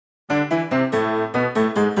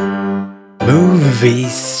Movie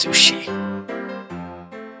Sushi.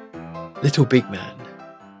 Little Big Man.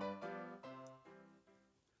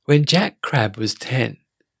 When Jack Crab was 10,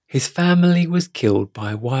 his family was killed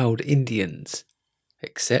by wild Indians,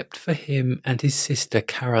 except for him and his sister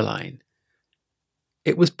Caroline.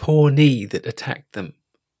 It was Pawnee that attacked them,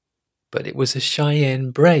 but it was a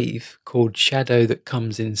Cheyenne brave called Shadow That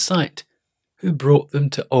Comes in Sight who brought them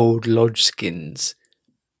to Old Lodge Skins,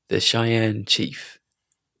 the Cheyenne chief.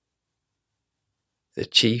 The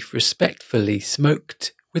chief respectfully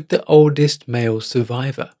smoked with the oldest male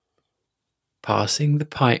survivor, passing the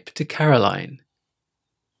pipe to Caroline.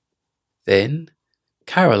 Then,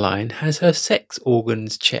 Caroline has her sex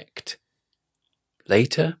organs checked.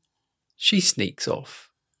 Later, she sneaks off.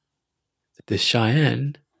 The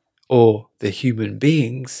Cheyenne, or the human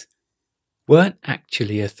beings, weren't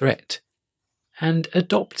actually a threat, and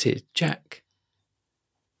adopted Jack.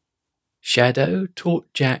 Shadow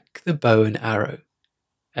taught Jack the bow and arrow,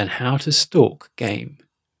 and how to stalk game.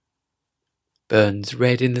 Burns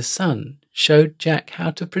red in the sun showed Jack how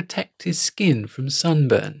to protect his skin from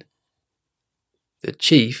sunburn. The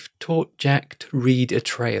chief taught Jack to read a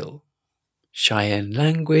trail, Cheyenne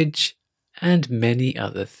language, and many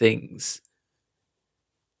other things.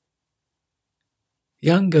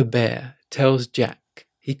 Younger Bear tells Jack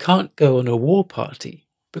he can't go on a war party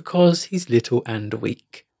because he's little and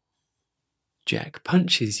weak. Jack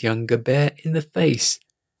punches Younger Bear in the face,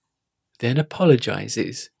 then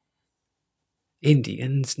apologizes.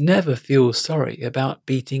 Indians never feel sorry about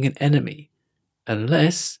beating an enemy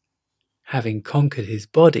unless, having conquered his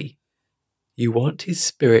body, you want his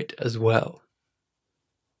spirit as well.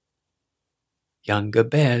 Younger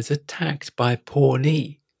Bear's attacked by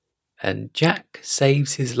Pawnee, and Jack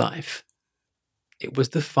saves his life. It was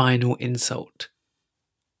the final insult.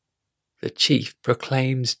 The chief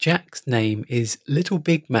proclaims Jack's name is Little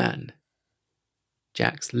Big Man.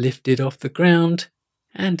 Jack's lifted off the ground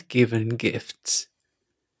and given gifts.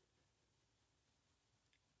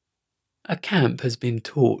 A camp has been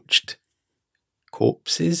torched.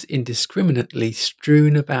 Corpses indiscriminately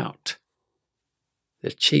strewn about.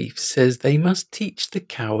 The chief says they must teach the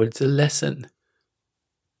cowards a lesson.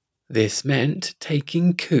 This meant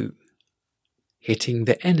taking coup, hitting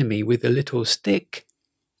the enemy with a little stick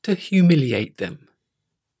to humiliate them.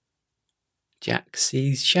 Jack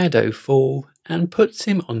sees Shadow fall and puts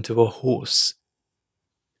him onto a horse.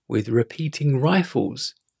 With repeating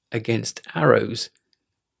rifles against arrows,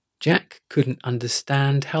 Jack couldn't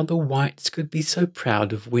understand how the whites could be so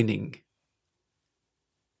proud of winning.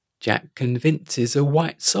 Jack convinces a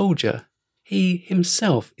white soldier he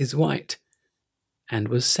himself is white, and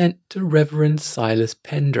was sent to Reverend Silas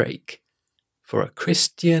Pendrake for a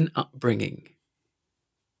Christian upbringing.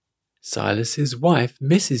 Silas's wife,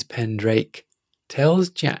 Mrs. Pendrake, tells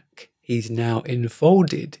Jack he's now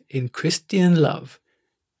enfolded in Christian love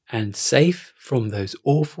and safe from those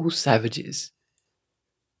awful savages.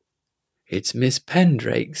 It's Miss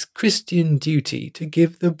Pendrake's Christian duty to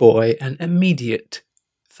give the boy an immediate,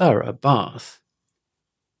 thorough bath.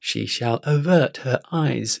 She shall avert her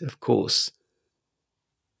eyes, of course.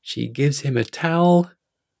 She gives him a towel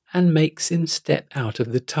and makes him step out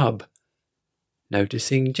of the tub,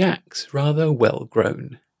 noticing Jack's rather well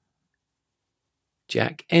grown.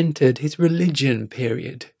 Jack entered his religion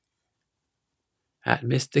period. At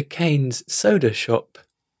Mr. Kane's soda shop,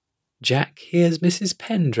 Jack hears Mrs.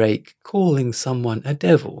 Pendrake calling someone a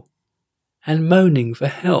devil and moaning for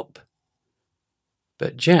help.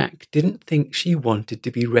 But Jack didn't think she wanted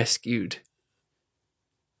to be rescued.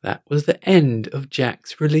 That was the end of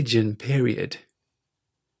Jack's religion period.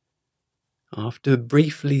 After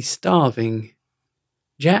briefly starving,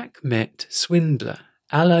 Jack met swindler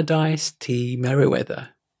Allardyce T. Merriweather.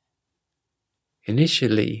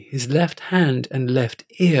 Initially, his left hand and left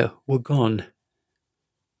ear were gone.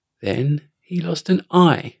 Then he lost an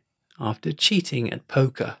eye after cheating at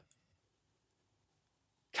poker.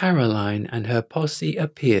 Caroline and her posse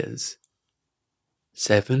appears.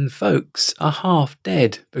 7 folks are half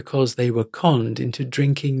dead because they were conned into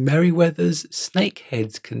drinking Merriweather's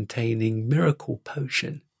snakeheads containing miracle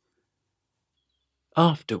potion.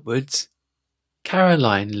 Afterwards,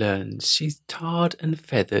 Caroline learns she's tarred and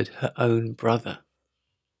feathered her own brother.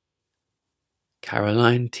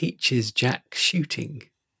 Caroline teaches Jack shooting.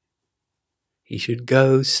 He should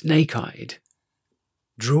go snake-eyed.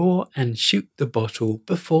 Draw and shoot the bottle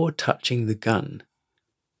before touching the gun.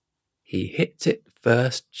 He hits it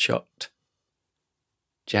first shot.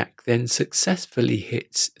 Jack then successfully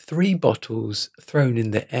hits 3 bottles thrown in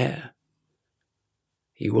the air.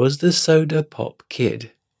 He was the soda pop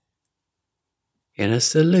kid. In a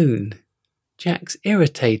saloon, Jack's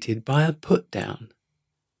irritated by a put-down.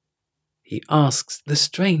 He asks the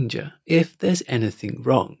stranger if there's anything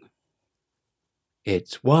wrong.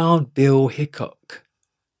 It's Wild Bill Hickok,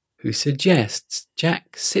 who suggests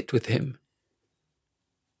Jack sit with him.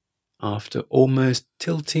 After almost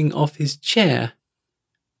tilting off his chair,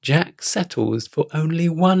 Jack settles for only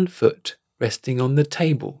one foot resting on the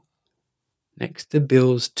table, next to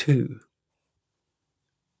Bill's two.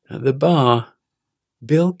 At the bar,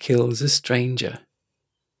 Bill kills a stranger.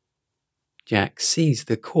 Jack sees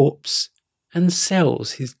the corpse and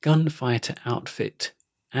sells his gunfighter outfit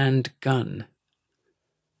and gun.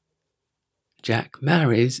 Jack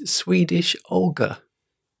marries Swedish Olga,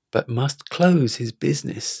 but must close his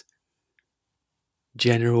business.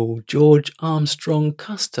 General George Armstrong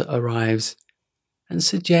Custer arrives and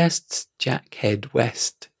suggests Jack head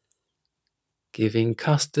west, giving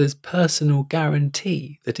Custer's personal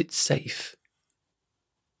guarantee that it's safe.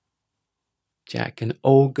 Jack and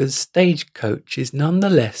Olga's stagecoach is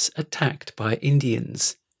nonetheless attacked by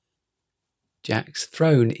Indians. Jack's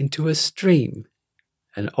thrown into a stream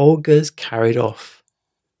and Olga's carried off.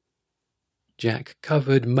 Jack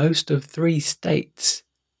covered most of 3 states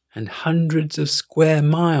and hundreds of square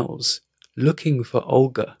miles looking for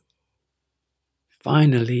Olga.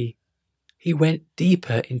 Finally, he went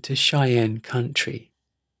deeper into Cheyenne country.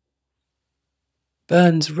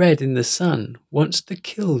 Burns Red in the Sun wants to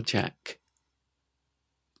kill Jack.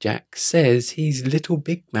 Jack says he's Little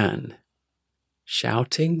Big Man,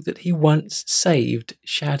 shouting that he once saved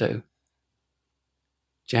Shadow.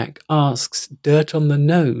 Jack asks Dirt on the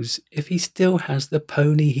Nose if he still has the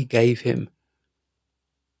pony he gave him.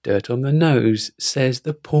 Dirt on the Nose says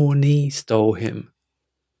the Pawnee stole him.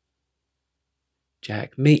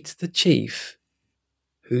 Jack meets the chief,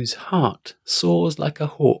 whose heart soars like a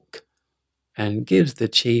hawk, and gives the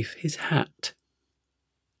chief his hat.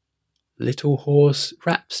 Little Horse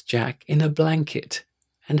wraps Jack in a blanket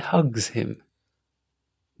and hugs him.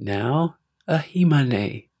 Now a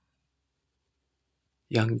himane.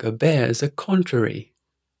 Younger Bear's a contrary,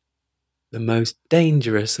 the most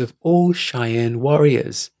dangerous of all Cheyenne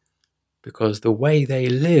warriors, because the way they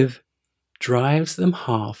live drives them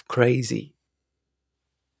half crazy.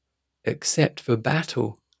 Except for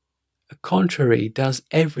battle, a contrary does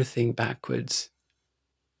everything backwards.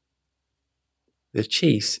 The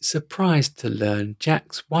chief's surprised to learn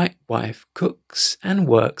Jack's white wife cooks and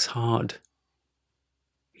works hard.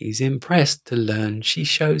 He's impressed to learn she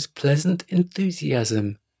shows pleasant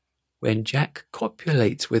enthusiasm when Jack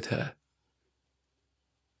copulates with her.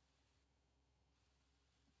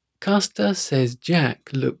 Custer says Jack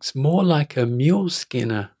looks more like a mule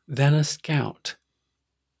skinner than a scout.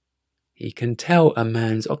 He can tell a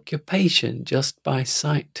man's occupation just by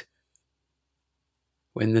sight.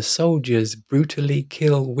 When the soldiers brutally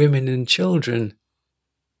kill women and children,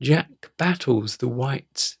 Jack battles the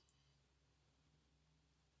whites.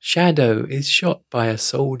 Shadow is shot by a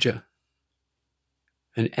soldier.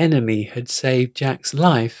 An enemy had saved Jack's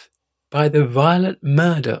life by the violent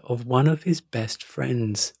murder of one of his best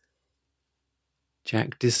friends.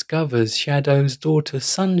 Jack discovers Shadow's daughter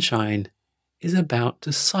Sunshine is about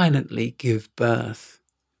to silently give birth.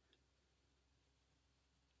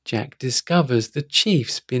 Jack discovers the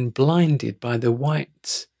chief's been blinded by the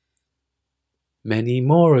whites. Many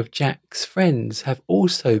more of Jack's friends have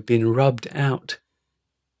also been rubbed out.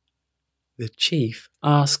 The chief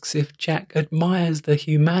asks if Jack admires the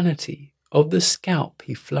humanity of the scalp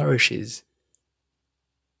he flourishes.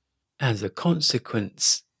 As a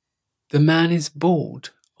consequence, the man is bald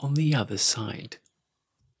on the other side.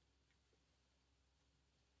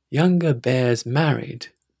 Younger Bear's married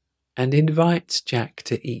and invites Jack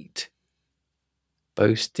to eat,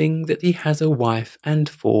 boasting that he has a wife and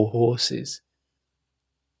 4 horses.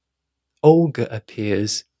 Olga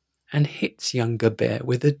appears and hits Younger Bear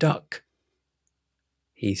with a duck.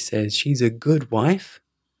 He says she's a good wife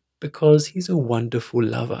because he's a wonderful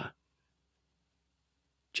lover.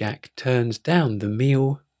 Jack turns down the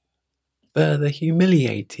meal, further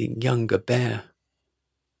humiliating Younger Bear.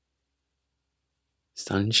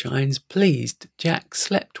 Sunshine's pleased Jack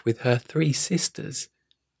slept with her 3 sisters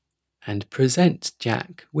and presents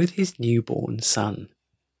Jack with his newborn son.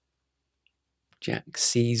 Jack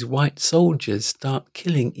sees white soldiers start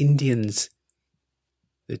killing Indians.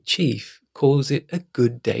 The chief calls it a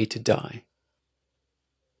good day to die.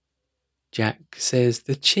 Jack says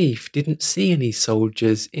the chief didn't see any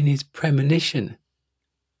soldiers in his premonition,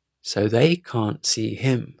 so they can't see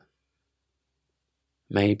him.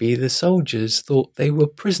 Maybe the soldiers thought they were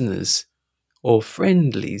prisoners or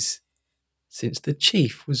friendlies, since the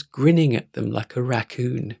chief was grinning at them like a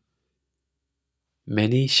raccoon.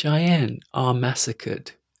 Many Cheyenne are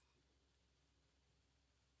massacred.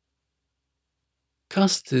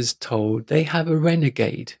 Custer's told they have a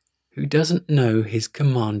renegade who doesn't know his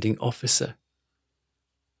commanding officer.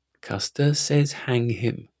 Custer says hang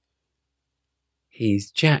him. He's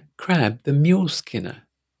Jack Crabb the mule skinner.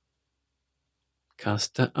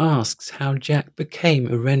 Custer asks how Jack became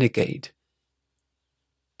a renegade.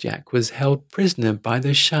 Jack was held prisoner by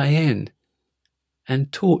the Cheyenne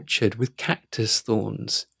and tortured with cactus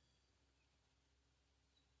thorns.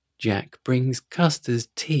 Jack brings Custer's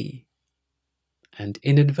tea and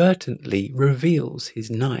inadvertently reveals his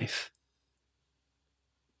knife.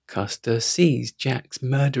 Custer sees Jack's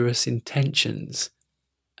murderous intentions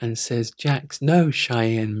and says Jack's no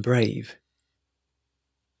Cheyenne brave.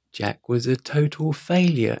 Jack was a total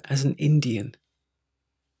failure as an Indian,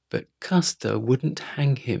 but Custer wouldn't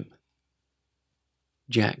hang him.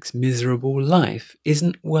 Jack's miserable life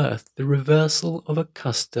isn't worth the reversal of a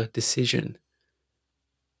Custer decision.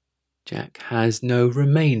 Jack has no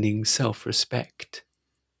remaining self-respect.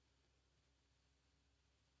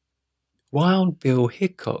 Wild Bill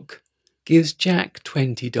Hickok gives Jack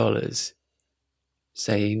 $20,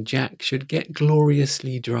 saying Jack should get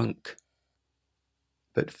gloriously drunk.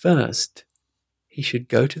 But first, he should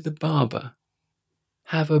go to the barber,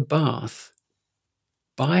 have a bath,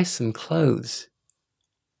 buy some clothes,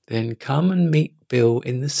 then come and meet Bill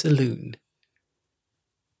in the saloon.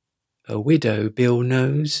 A widow Bill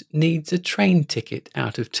knows needs a train ticket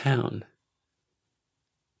out of town.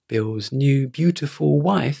 Bill's new beautiful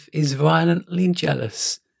wife is violently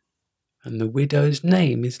jealous, and the widow's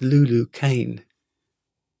name is Lulu Kane.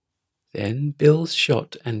 Then Bill's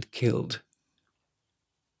shot and killed.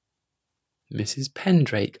 Mrs.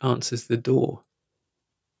 Pendrake answers the door,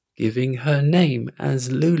 giving her name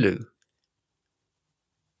as Lulu.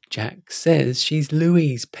 Jack says she's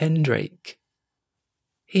Louise Pendrake.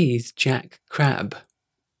 He's Jack Crabb.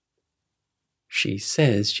 She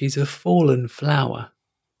says she's a fallen flower.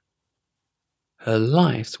 Her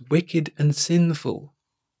life's wicked and sinful,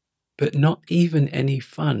 but not even any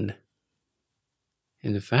fun.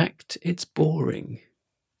 In fact, it's boring.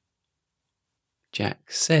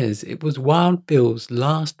 Jack says it was Wild Bill's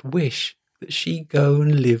last wish that she go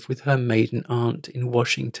and live with her maiden aunt in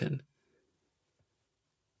Washington.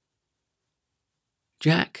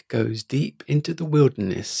 Jack goes deep into the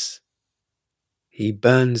wilderness. He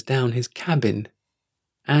burns down his cabin,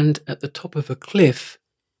 and at the top of a cliff,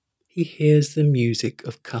 he hears the music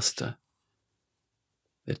of Custer.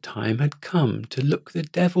 The time had come to look the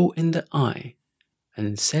devil in the eye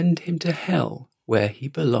and send him to hell where he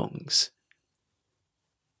belongs.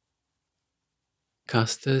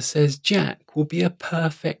 Custer says Jack will be a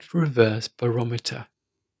perfect reverse barometer.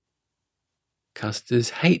 Custer's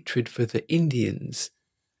hatred for the Indians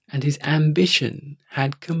and his ambition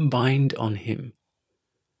had combined on him.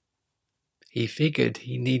 He figured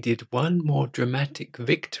he needed one more dramatic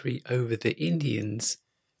victory over the Indians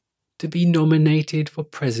to be nominated for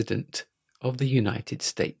President of the United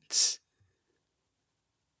States.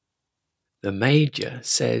 The Major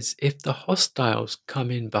says if the hostiles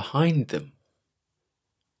come in behind them,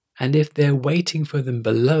 and if they're waiting for them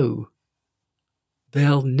below,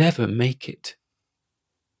 they'll never make it.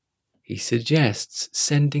 He suggests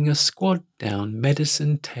sending a squad down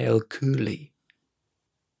Medicine Tail Coulee.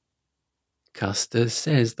 Custer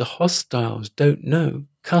says the hostiles don't know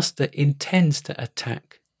Custer intends to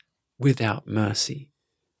attack without mercy.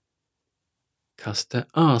 Custer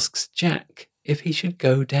asks Jack if he should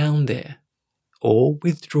go down there or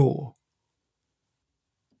withdraw.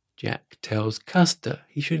 Jack tells Custer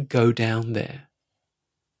he should go down there.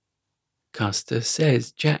 Custer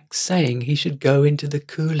says Jack's saying he should go into the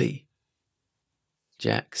coulee.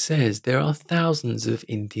 Jack says there are thousands of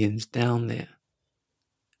Indians down there,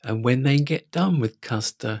 and when they get done with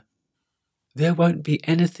Custer, there won't be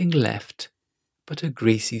anything left but a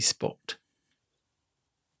greasy spot.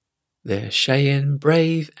 They're Cheyenne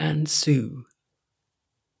brave and Sioux.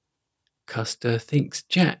 Custer thinks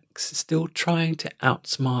Jack's still trying to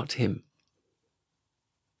outsmart him.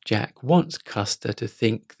 Jack wants Custer to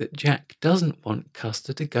think that Jack doesn't want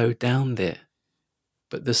Custer to go down there,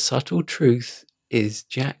 but the subtle truth is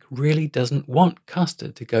Jack really doesn't want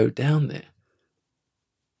Custer to go down there.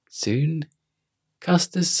 Soon,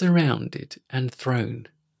 Custer's surrounded and thrown.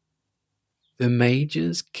 The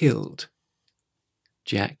Major's killed.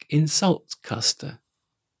 Jack insults Custer.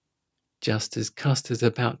 Just as Custer's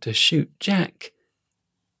about to shoot Jack,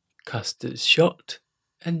 Custer's shot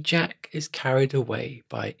and Jack is carried away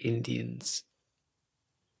by Indians.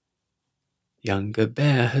 Younger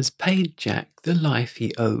Bear has paid Jack the life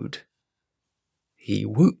he owed. He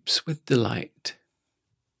whoops with delight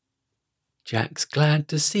Jack's glad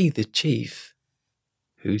to see the chief,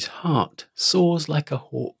 whose heart soars like a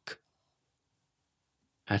hawk.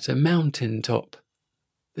 At a mountain top,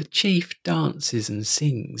 the chief dances and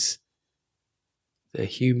sings. The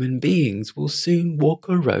human beings will soon walk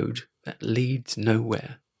a road that leads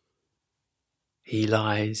nowhere. He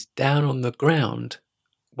lies down on the ground,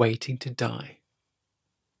 waiting to die.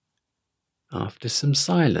 After some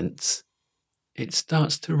silence, it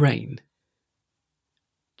starts to rain.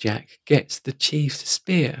 Jack gets the chief's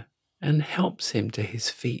spear and helps him to his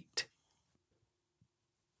feet.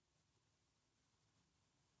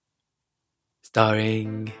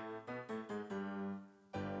 Starring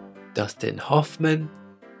Dustin Hoffman,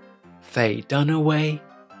 Faye Dunaway,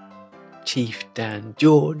 Chief Dan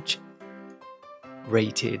George.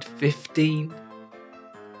 Rated 15.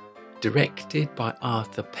 Directed by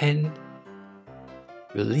Arthur Penn.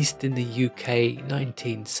 Released in the UK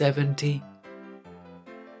 1970.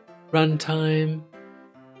 Runtime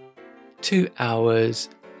 2 hours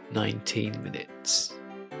 19 minutes.